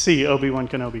 C, Obi-Wan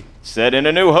Kenobi. Said in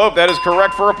A New Hope. That is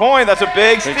correct for a point. That's a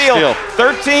big steal.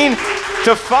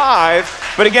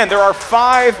 13-5. But again, there are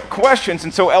 5 questions,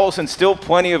 and so Ellison still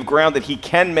plenty of ground that he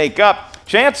can make up.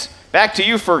 Chance, back to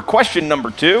you for question number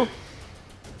 2.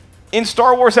 In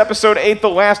Star Wars Episode 8, The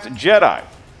Last Jedi,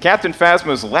 Captain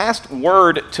Phasma's last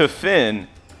word to Finn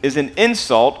is an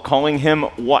insult, calling him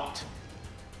what?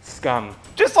 Scum.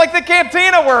 Just like the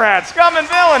cantina we're at, scum and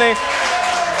villainy.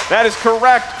 That is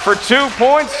correct for 2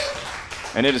 points.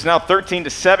 And it is now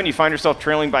 13-7. You find yourself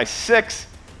trailing by 6.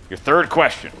 Your third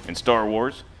question in Star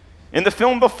Wars. In the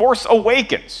film The Force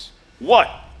Awakens, what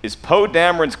is Poe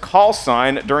Dameron's call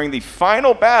sign during the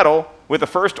final battle with the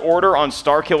First Order on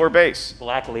Starkiller Base?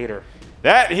 Black Leader.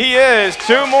 That he is.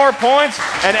 2 more points,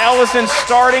 and Ellison's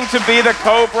starting to be the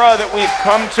Cobra that we've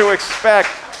come to expect.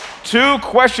 2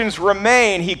 questions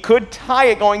remain. He could tie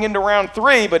it going into round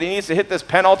 3, but he needs to hit this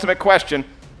penultimate question.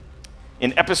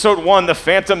 In Episode 1, The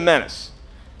Phantom Menace,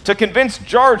 to convince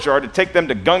Jar Jar to take them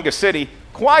to Gunga City,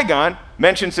 Qui-Gon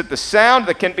mentions that the sound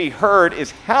that can be heard is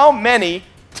how many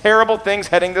terrible things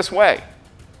heading this way?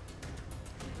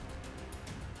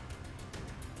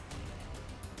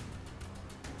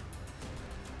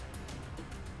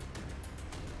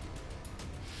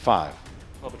 Five.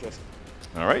 Multiple choice.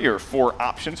 All right, your 4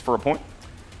 options for a point.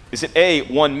 Is it A,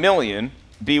 1 million,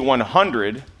 B,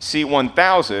 100, C,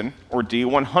 1,000, or D,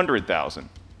 100,000?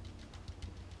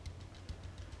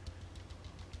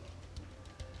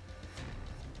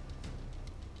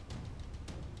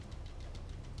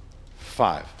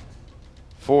 Five,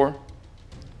 4,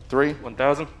 3.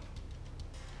 1,000.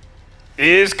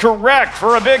 Is correct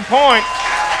for a big point.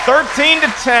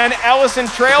 13-10, Ellison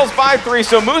trails by 3,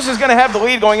 so Moose is going to have the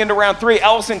lead going into round 3.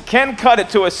 Ellison can cut it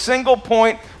to a single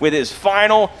point with his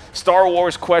final Star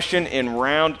Wars question in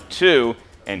round 2,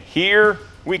 and here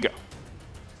we go.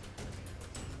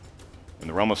 In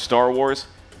the realm of Star Wars,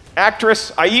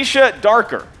 actress Aisha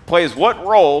Darker plays what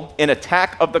role in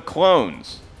Attack of the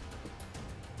Clones?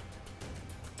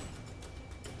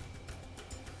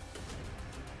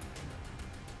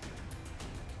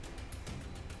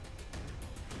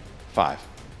 Five.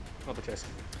 Multiple choice.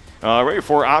 All right, your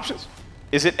 4 options.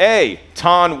 Is it A,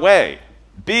 Tan Wei,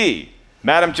 B,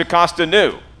 Madame Jocasta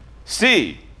Nu,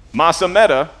 C, Masa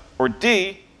Meta, or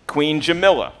D, Queen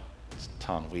Jamila? It's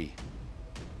Tan Wei.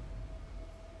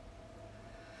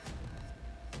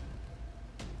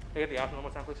 Can I get the option one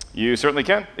more time, please? You certainly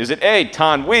can. Is it A,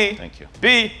 Tan Wei, Thank you.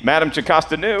 B, Madame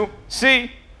Jocasta Nu, C,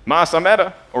 Masa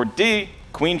Meta, or D,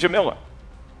 Queen Jamila?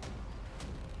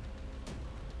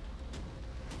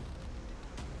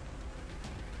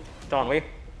 Don Wei.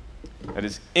 That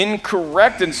is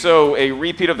incorrect, and so a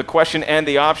repeat of the question and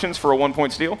the options for a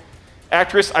 1-point steal.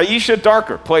 Actress Aisha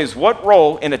Darker plays what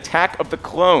role in Attack of the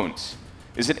Clones?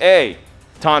 Is it A,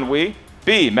 Tan Wei,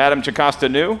 B, Madame Jocasta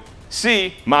Nu,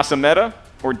 C, Masa Meta,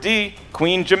 or D,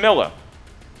 Queen Jamila?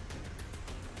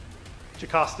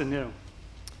 Jocasta knew.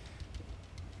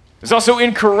 It's also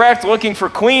incorrect, looking for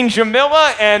Queen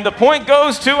Jamila, and the point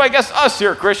goes to, I guess, us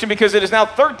here, Christian, because it is now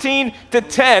 13-10,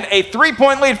 a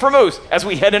 3-point lead for Moose as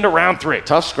we head into round 3.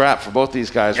 Tough scrap for both these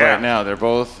guys right now. They're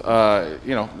both,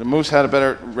 you know, the Moose had a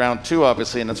better round 2,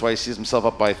 obviously, and that's why he sees himself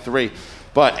up by 3.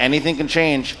 But anything can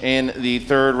change in the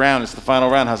third round. It's the final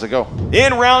round. How's it go?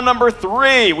 In round number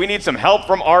 3, we need some help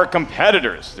from our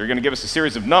competitors. They're going to give us a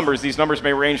series of numbers. These numbers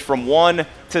may range from 1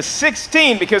 to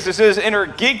 16 because this is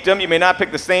InnerGeekdom. You may not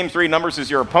pick the same 3 numbers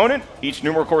as your opponent. Each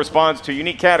numeral corresponds to a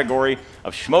unique category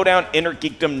of Schmoedown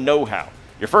InnerGeekdom know-how.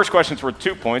 Your first question is worth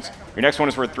 2 points. Your next one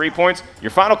is worth 3 points.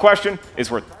 Your final question is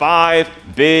worth 5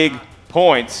 big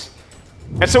points.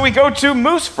 And so we go to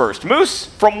Moose first. Moose,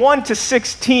 from 1 to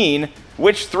 16,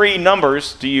 which 3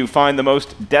 numbers do you find the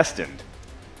most destined?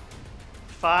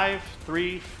 5,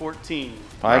 3, 14.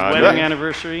 Wedding Wedding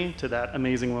anniversary to that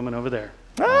amazing woman over there.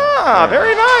 Ah,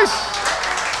 very nice.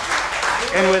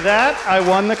 And with that, I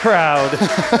won the crowd.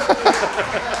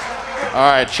 All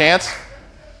right, Chance.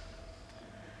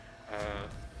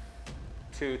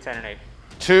 2, 10, and 8.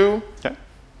 2,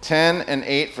 10, and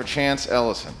 8 for Chance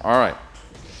Ellison. All right.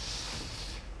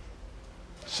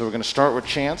 So we're going to start with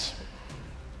Chance.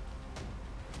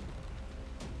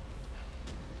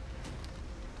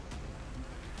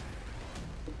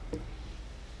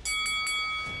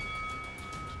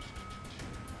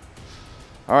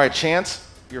 All right, Chance,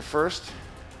 your first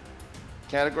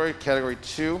category, category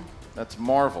 2, that's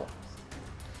Marvel.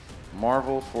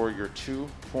 Marvel for your 2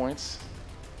 points.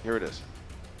 Here it is.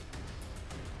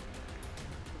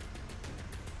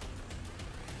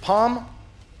 Palm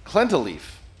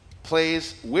Clentaleaf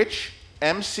plays which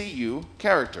MCU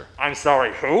character? I'm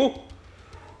sorry, who?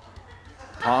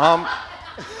 Palm.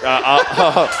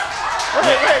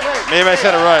 Maybe I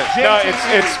said it right. No,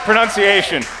 it's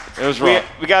pronunciation. It was wrong.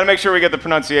 We got to make sure we get the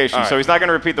pronunciation. All right. So he's not going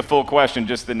to repeat the full question,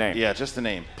 just the name. Yeah, just the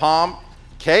name. Palm,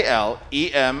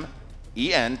 K-L-E-M-E-N-T-I-E-F-F.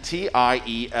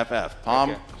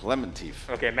 Palm Clementif.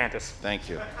 Okay, Mantis. Thank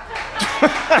you.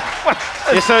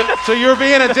 So you're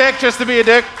being a dick just to be a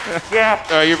dick? Yeah.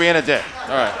 Oh, you're being a dick. All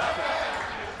right.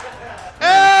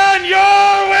 And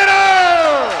your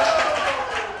winner!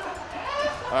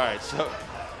 All right, so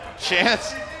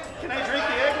Chance. Can I drink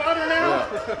the egg water now?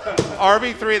 Yeah.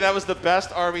 RB3, that was the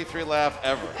best RB3 laugh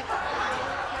ever.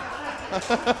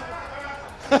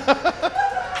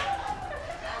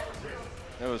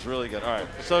 That was really good. All right.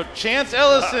 So Chance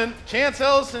Ellison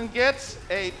gets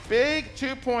a big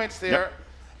 2 points there. Yep.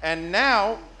 And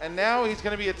now he's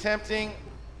going to be attempting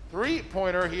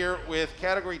 3-pointer here with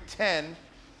category 10.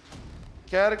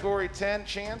 Category 10,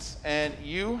 Chance, and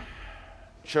you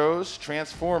chose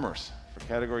Transformers for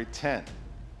category 10.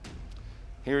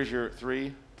 Here's your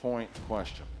 3-point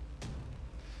question.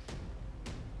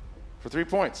 For 3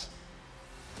 points.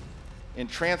 In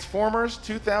Transformers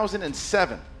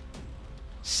 2007,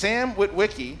 Sam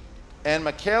Witwicky and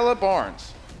Michaela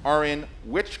Barnes are in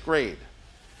which grade?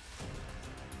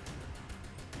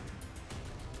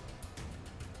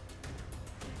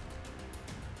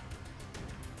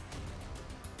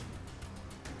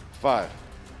 Five,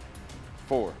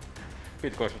 4. Repeat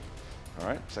the question. All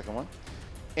right, second one.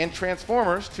 In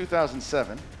Transformers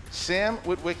 2007, Sam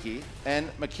Witwicky and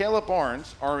Michaela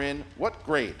Barnes are in what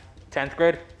grade? 10th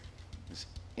grade. It's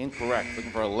incorrect.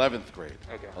 Looking for 11th grade.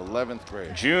 Okay. 11th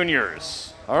grade.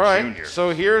 Juniors. All right. Juniors. So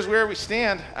here's where we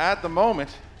stand at the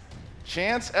moment.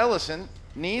 Chance Ellison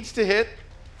needs to hit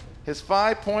his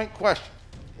 5-point question.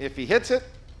 If he hits it,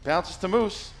 bounces to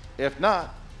Moose. If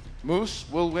not, Moose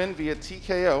will win via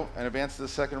TKO and advance to the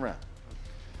second round.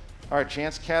 All right,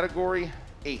 Chance, category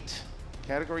 8.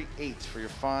 Category 8 for your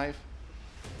 5-point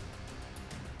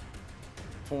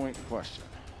question.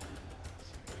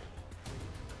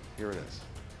 Here it is.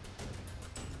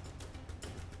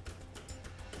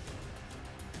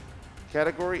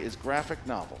 Category is graphic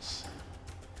novels.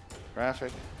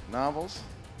 Graphic novels.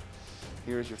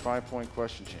 Here's your 5-point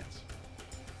question, Chance.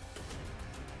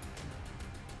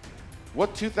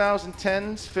 What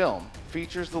 2010's film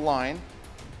features the line,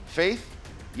 "Faith?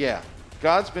 Yeah,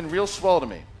 God's been real swell to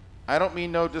me. I don't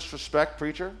mean no disrespect,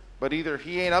 preacher, but either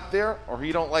he ain't up there or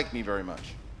he don't like me very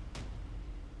much."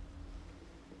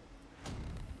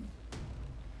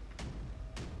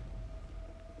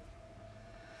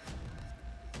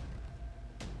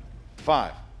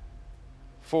 Five,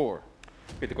 4.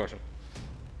 Repeat the question.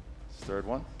 Third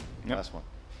one. Yep. Last one.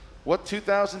 What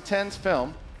 2010's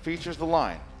film features the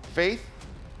line, "Faith?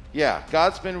 Yeah,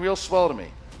 God's been real swell to me.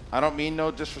 I don't mean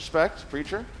no disrespect,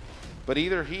 preacher, but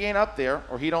either he ain't up there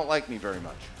or he don't like me very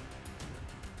much."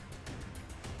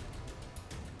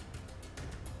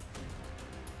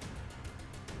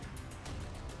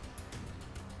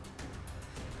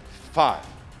 5,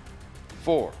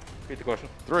 4, Repeat the question.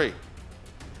 3,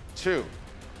 2.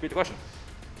 Repeat the question.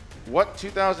 What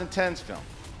 2010s film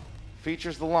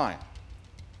features the line,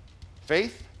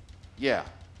 "Faith? Yeah,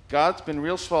 God's been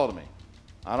real swell to me.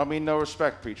 I don't mean no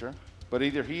respect, preacher, but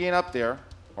either he ain't up there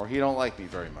or he don't like me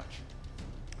very much."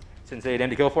 Sensei,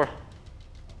 Andy Kilfor.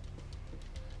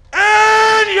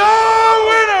 And your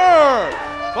winner,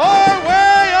 by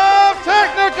way of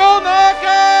technical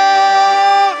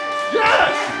knockout,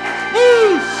 yes,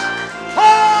 Moose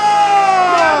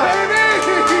Haas! The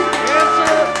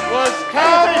answer was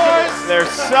Cowboys. They're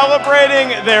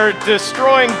celebrating. They're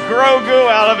destroying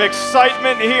Grogu out of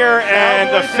excitement here, and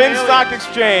the Finstock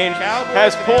Exchange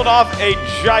has pulled off a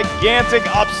gigantic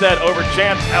upset over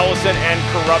Chance Ellison and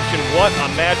Corruption. What a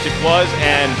match it was,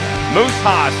 and Moose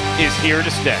Haas is here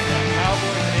to stay.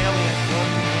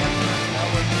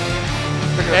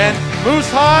 And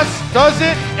Moose Haas does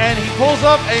it, and he pulls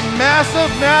up a massive,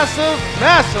 massive,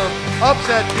 massive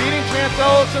upset, beating Chance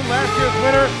Ellison, last year's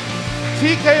winner.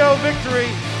 TKO victory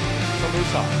for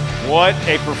Moose Haas. What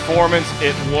a performance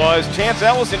it was. Chance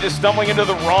Ellison just stumbling into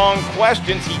the wrong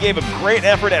questions. He gave a great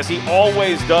effort, as he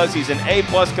always does. He's an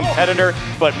A-plus competitor,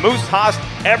 but Moose Haas,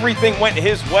 everything went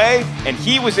his way, and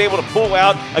he was able to pull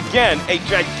out, again, a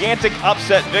gigantic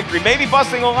upset victory. Maybe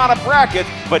busting a lot of brackets,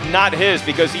 but not his,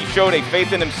 because he showed a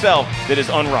faith in himself that is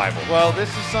unrivaled. Well, this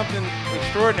is something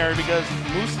extraordinary, because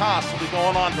Moose Haas will be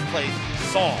going on to play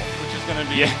Saul, which is going to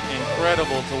be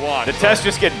incredible to watch. The tests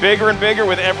just get bigger and bigger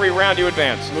with every round you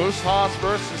advance. Moose Haas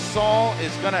versus Saul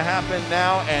is going to happen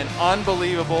now, and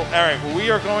unbelievable. All right, well,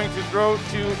 we are going to throw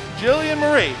to Jillian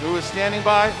Marie, who is standing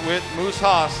by with Moose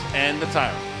Haas and the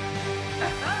Tyrant.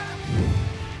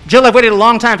 Jill, I've waited a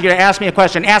long time for you to ask me a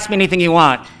question. Ask me anything you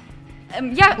want.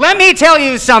 Yeah. Let me tell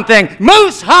you something.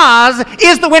 Moose Haas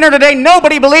is the winner today.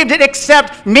 Nobody believed it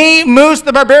except me, Moose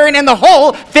the Barbarian, and the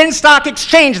whole Finstock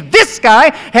Exchange. This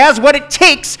guy has what it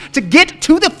takes to get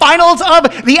to the finals of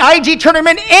the IG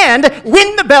tournament and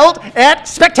win the belt at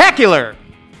Spectacular.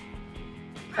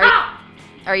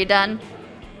 Are you done?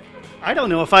 I don't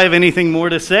know if I have anything more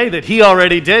to say that he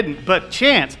already didn't, but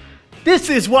Chance, this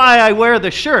is why I wear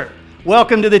the shirt.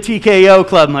 Welcome to the TKO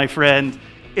Club, my friend.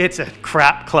 It's a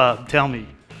crap club, tell me.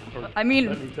 I mean,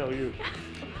 let me tell you.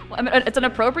 I mean, it's an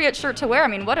appropriate shirt to wear. I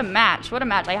mean, what a match,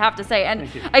 I have to say. And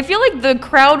I feel like the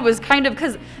crowd was kind of,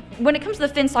 because when it comes to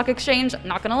the Finstock Exchange,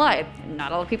 not gonna lie,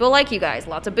 not a lot of people like you guys.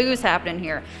 Lots of booze happening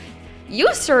here.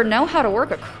 You, sir, know how to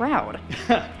work a crowd.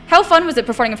 How fun was it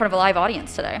performing in front of a live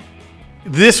audience today?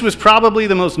 This was probably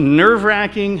the most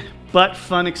nerve-wracking but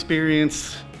fun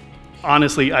experience,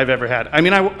 honestly, I've ever had. I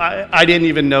mean, I didn't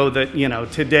even know that, you know,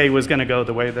 today was going to go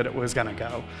the way that it was going to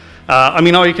go. I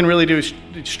mean, all you can really do is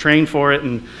train for it.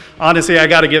 And honestly, I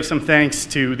got to give some thanks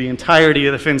to the entirety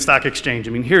of the Finstock Exchange.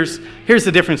 I mean, here's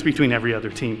the difference between every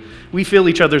other team. We feel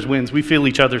each other's wins, we feel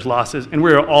each other's losses, and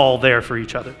we're all there for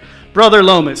each other. Brother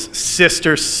Lomas,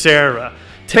 Sister Sarah,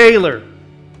 Taylor,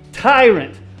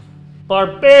 Tyrant,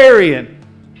 Barbarian,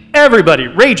 everybody,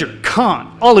 Rager,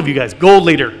 Khan, all of you guys, Gold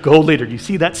Leader, you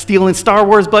see that steel in Star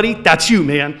Wars, buddy? That's you,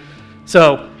 man.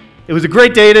 So it was a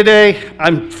great day today.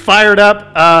 I'm fired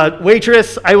up.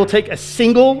 Waitress, I will take a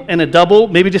single and a double,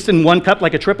 maybe just in one cup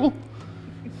like a triple.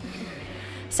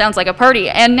 Sounds like a party.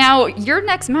 And now your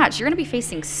next match, you're going to be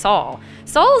facing Saul.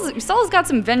 Saul's got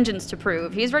some vengeance to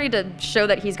prove. He's ready to show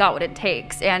that he's got what it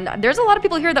takes. And there's a lot of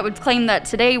people here that would claim that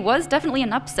today was definitely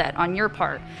an upset on your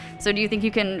part. So do you think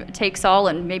you can take Saul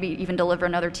and maybe even deliver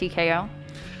another TKO?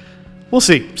 We'll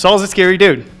see. Saul's a scary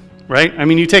dude, right? I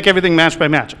mean, you take everything match by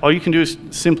match. All you can do is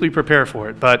simply prepare for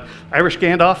it. But Irish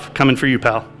Gandalf, coming for you,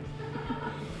 pal.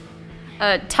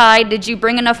 Ty, did you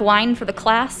bring enough wine for the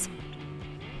class?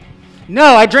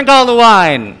 No, I drink all the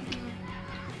wine.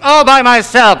 All by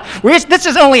myself. This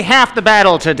is only half the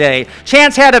battle today.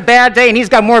 Chance had a bad day, and he's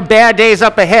got more bad days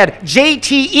up ahead.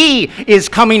 JTE is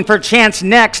coming for Chance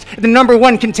next, the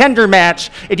 #1 contender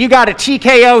match. If you got a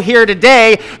TKO here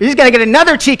today, he's going to get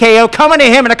another TKO coming to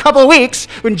him in a couple of weeks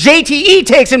when JTE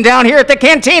takes him down here at the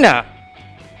Cantina.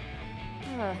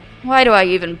 Why do I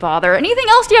even bother? Anything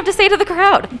else do you have to say to the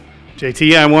crowd?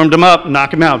 JTE, I warmed him up.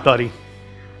 Knock him out, buddy.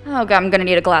 Oh, God, I'm going to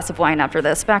need a glass of wine after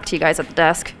this. Back to you guys at the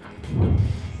desk.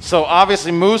 So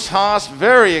obviously Moose Haas,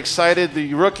 very excited.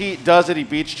 The rookie does it. He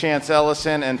beats Chance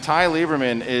Ellison, and Ty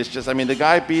Lieberman is just, I mean, the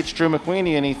guy beats Drew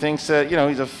McQueenie, and he thinks that, you know,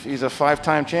 he's a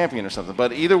 5-time champion or something.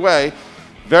 But either way,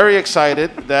 very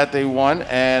excited that they won,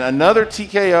 and another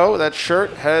TKO. That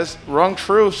shirt has rung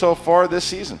true so far this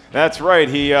season. That's right.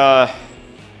 He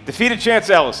defeated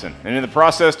Chance Ellison, and in the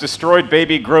process destroyed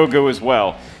Baby Grogu as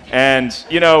well. And,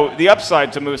 you know, the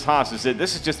upside to Moose Haas is that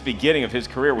this is just the beginning of his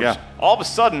career, which all of a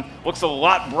sudden looks a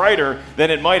lot brighter than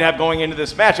it might have going into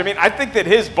this match. I mean, I think that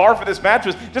his bar for this match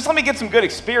was just let me get some good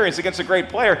experience against a great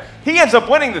player. He ends up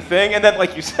winning the thing, and then,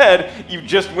 like you said, you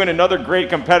just win another great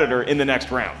competitor in the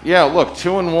next round. Yeah, look,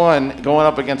 2-1 going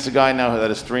up against a guy now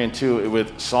that is 3-2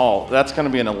 with Saul. That's going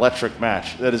to be an electric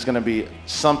match. That is going to be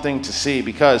something to see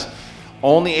because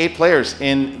only 8 players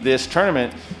in this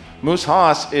tournament. Moose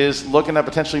Haas is looking at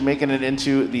potentially making it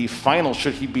into the final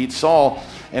should he beat Saul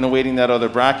and awaiting that other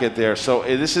bracket there. So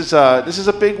this is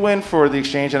a big win for the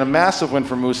Exchange and a massive win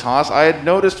for Moose Haas. I had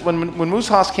noticed when Moose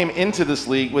Haas came into this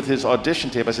league with his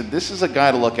audition tape, I said, this is a guy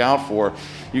to look out for.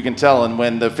 You can tell. And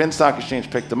when the Finstock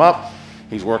Exchange picked him up,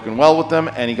 he's working well with them,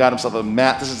 and he got himself a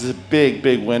mat. This is a big,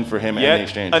 big win for him and the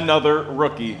Exchange. Another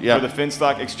rookie for the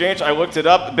Finstock Exchange. I looked it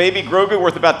up. Baby Grogu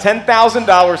worth about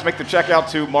 $10,000. Make the check out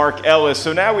to Mark Ellis.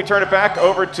 So now we turn it back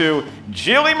over to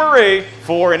Jilly Marie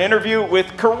for an interview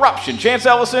with Corruption, Chance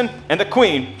Ellison, and the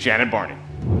Queen, Shannon Barney.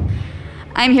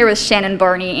 I'm here with Shannon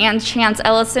Barney and Chance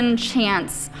Ellison.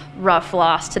 Chance, rough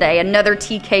loss today. Another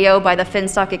TKO by the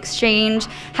Finstock Exchange.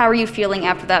 How are you feeling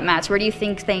after that match? Where do you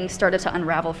think things started to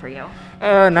unravel for you?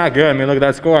 Not good. I mean, look at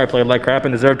that score. I played like crap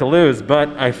and deserved to lose. But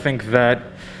I think that,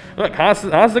 look, Haas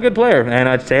is a good player.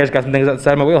 And today I just got some things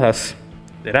outside my wheelhouse.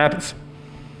 It happens.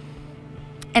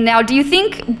 And now, do you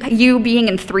think you being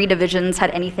in 3 divisions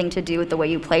had anything to do with the way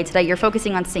you played today? You're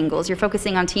focusing on singles, you're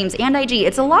focusing on teams and IG.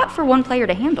 It's a lot for one player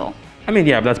to handle. I mean,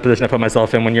 yeah, but that's the position I put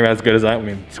myself in when you're as good as I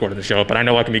mean, scored in the show, but I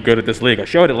know I can be good at this league. I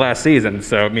showed it last season,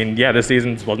 so, I mean, yeah, this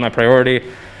season was my priority.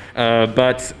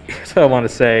 But here's what I want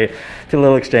to say to the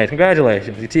little Exchange.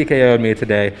 Congratulations, you TKO'd me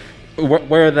today.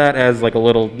 Wear that as like a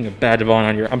little badge of honor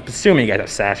on your, I'm assuming you guys have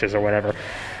sashes or whatever.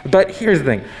 But here's the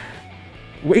thing.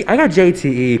 I got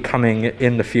JTE coming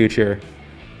in the future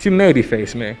to maybe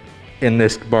face me in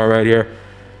this bar right here.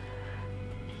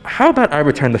 How about I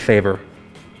return the favor?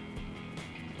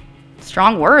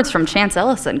 Strong words from Chance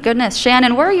Ellison. Goodness.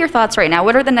 Shannon, what are your thoughts right now?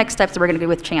 What are the next steps that we're going to do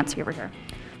with Chance over here?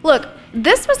 Look,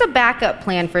 this was a backup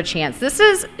plan for Chance. This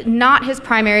is not his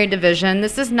primary division.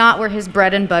 This is not where his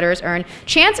bread and butter is earned.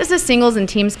 Chance is a singles and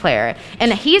teams player,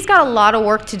 and he's got a lot of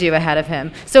work to do ahead of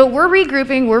him. So we're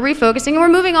regrouping, we're refocusing, and we're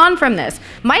moving on from this.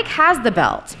 Mike has the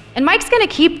belt, and Mike's going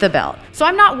to keep the belt. So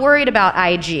I'm not worried about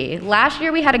IG. Last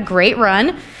year we had a great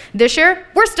run. This year,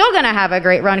 we're still going to have a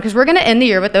great run because we're going to end the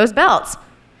year with those belts.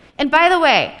 And by the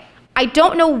way, I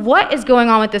don't know what is going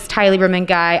on with this Ty Lieberman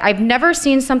guy. I've never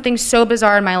seen something so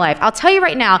bizarre in my life. I'll tell you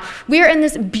right now, we are in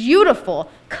this beautiful,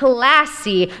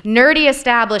 classy, nerdy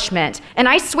establishment. And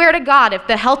I swear to God, if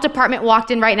the health department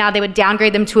walked in right now, they would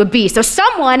downgrade them to a B. So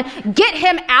someone get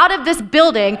him out of this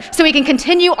building so we can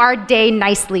continue our day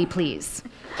nicely, please.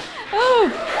 Oh,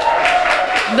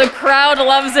 the crowd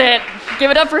loves it. Give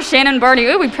it up for Shannon Barney.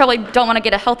 Ooh, we probably don't want to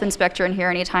get a health inspector in here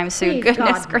anytime soon. Please,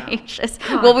 goodness gracious.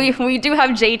 Well, we do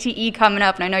have JTE coming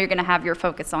up, and I know you're going to have your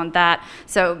focus on that.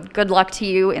 So good luck to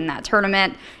you in that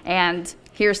tournament. And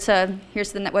here's to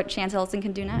what Chance Ellison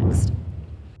can do next.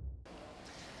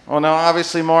 Well, now,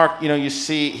 obviously, Mark, you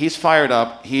see he's fired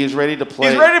up. He is ready to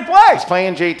play. He's ready to play. He's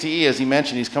playing JTE, as he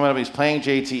mentioned. He's coming up. He's playing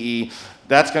JTE.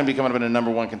 That's going to be coming up in a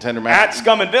 #1 contender match. At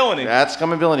Scum and Villainy. At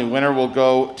Scum and Villainy. Winner will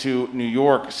go to New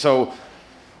York. So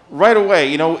right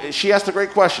away, she asked a great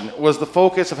question. Was the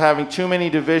focus of having too many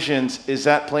divisions, is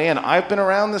that play in? I've been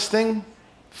around this thing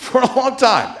for a long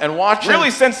time and watching.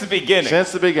 Really since the beginning.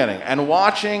 Since the beginning. And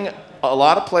watching a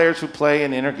lot of players who play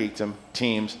in InnerGeekdom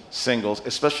teams, singles,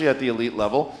 especially at the elite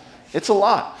level, it's a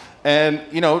lot. And,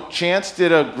 Chance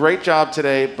did a great job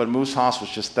today, but Moose Haas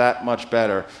was just that much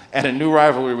better. And a new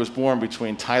rivalry was born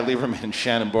between Ty Lieberman and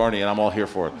Shannon Barney, and I'm all here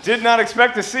for it. Did not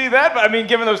expect to see that, but I mean,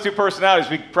 given those two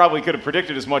personalities, we probably could have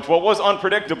predicted as much. What was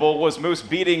unpredictable was Moose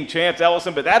beating Chance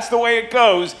Ellison, but that's the way it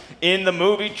goes in the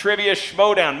movie trivia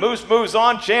Schmoedown. Moose moves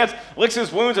on, Chance licks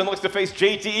his wounds and looks to face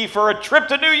JTE for a trip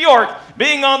to New York,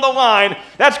 being on the line.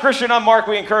 That's Christian. I'm Mark.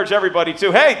 We encourage everybody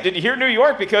to, hey, did you hear New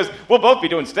York? Because we'll both be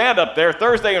doing stand-up there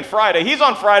Thursday and Friday. He's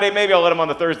on Friday. Maybe I'll let him on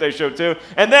the Thursday show too.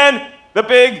 And then the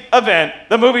big event,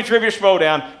 the movie trivia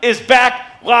Schmoedown, is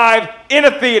back live in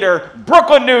a theater,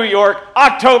 Brooklyn, New York,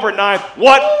 October 9th.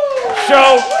 What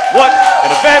show, what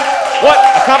an event, what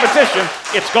a competition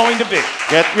it's going to be.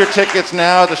 Get your tickets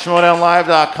now at the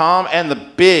Schmoedownlive.com and the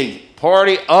big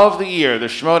party of the year, the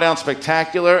Schmoedown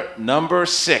Spectacular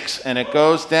 #6. And it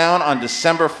goes down on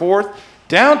December 4th.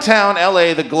 Downtown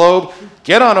LA, the Globe.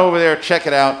 Get on over there, check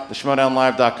it out, the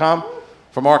Schmoedownlive.com.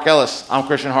 For Mark Ellis, I'm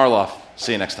Christian Harloff.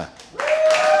 See you next time.